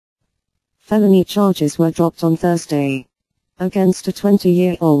Felony charges were dropped on Thursday against a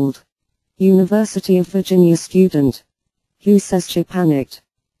 20-year-old University of Virginia student who says she panicked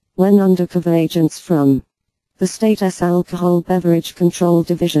when undercover agents from the state's Alcohol Beverage Control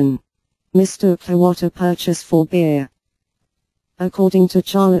Division mistook her water purchase for beer. According to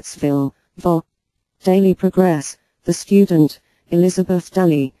Charlottesville, VO Daily Progress, the student, Elizabeth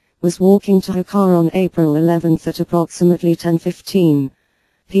Daly, was walking to her car on April 11 at approximately 10:15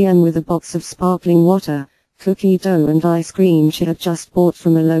 p.m. with a box of sparkling water, cookie dough and ice cream she had just bought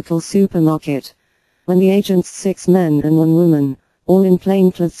from a local supermarket. When the agents, 6 men and 1 woman, all in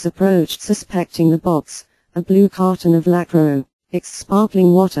plainclothes, approached suspecting the box, a blue carton of Lacro X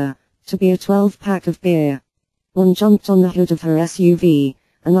sparkling water, to be a 12-pack of beer. One jumped on the hood of her SUV,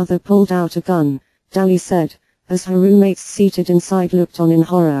 another pulled out a gun, Daly said, as her roommates seated inside looked on in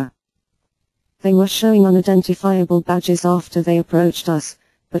horror. They were showing unidentifiable badges after they approached us,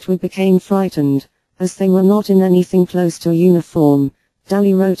 but we became frightened, as they were not in anything close to a uniform,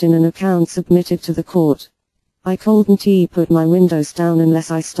 Daly wrote in an account submitted to the court. I couldn't put my windows down unless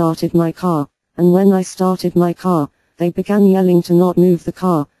I started my car, and when I started my car, they began yelling to not move the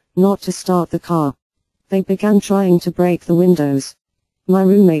car, not to start the car. They began trying to break the windows. My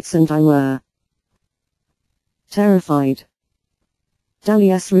roommates and I were terrified.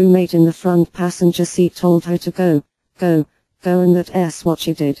 Daly's roommate in the front passenger seat told her to go, and that's what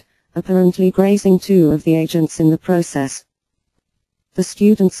she did, apparently grazing 2 of the agents in the process. The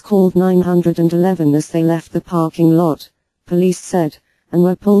students called 911 as they left the parking lot, police said, and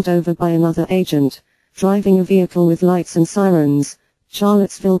were pulled over by another agent, driving a vehicle with lights and sirens,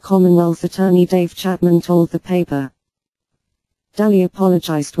 Charlottesville Commonwealth Attorney Dave Chapman told the paper. Daly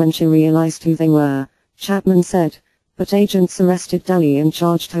apologized when she realized who they were, Chapman said, but agents arrested Daly and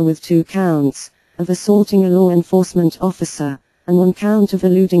charged her with 2 counts of assaulting a law enforcement officer, and 1 count of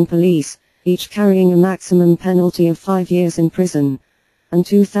eluding police, each carrying a maximum penalty of 5 years in prison, and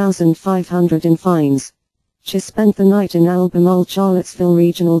 $2,500 in fines. She spent the night in Albemarle Charlottesville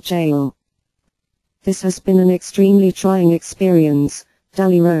Regional Jail. This has been an extremely trying experience,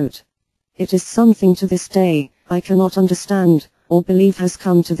 Daly wrote. It is something to this day I cannot understand, or believe has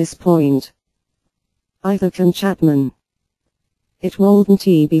come to this point. Either can Chapman. It wouldn't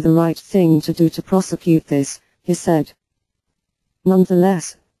be the right thing to do to prosecute this, he said.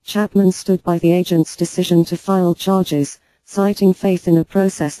 Nonetheless, Chapman stood by the agent's decision to file charges, citing faith in a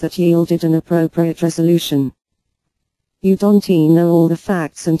process that yielded an appropriate resolution. You don't know all the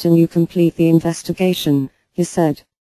facts until you complete the investigation, he said.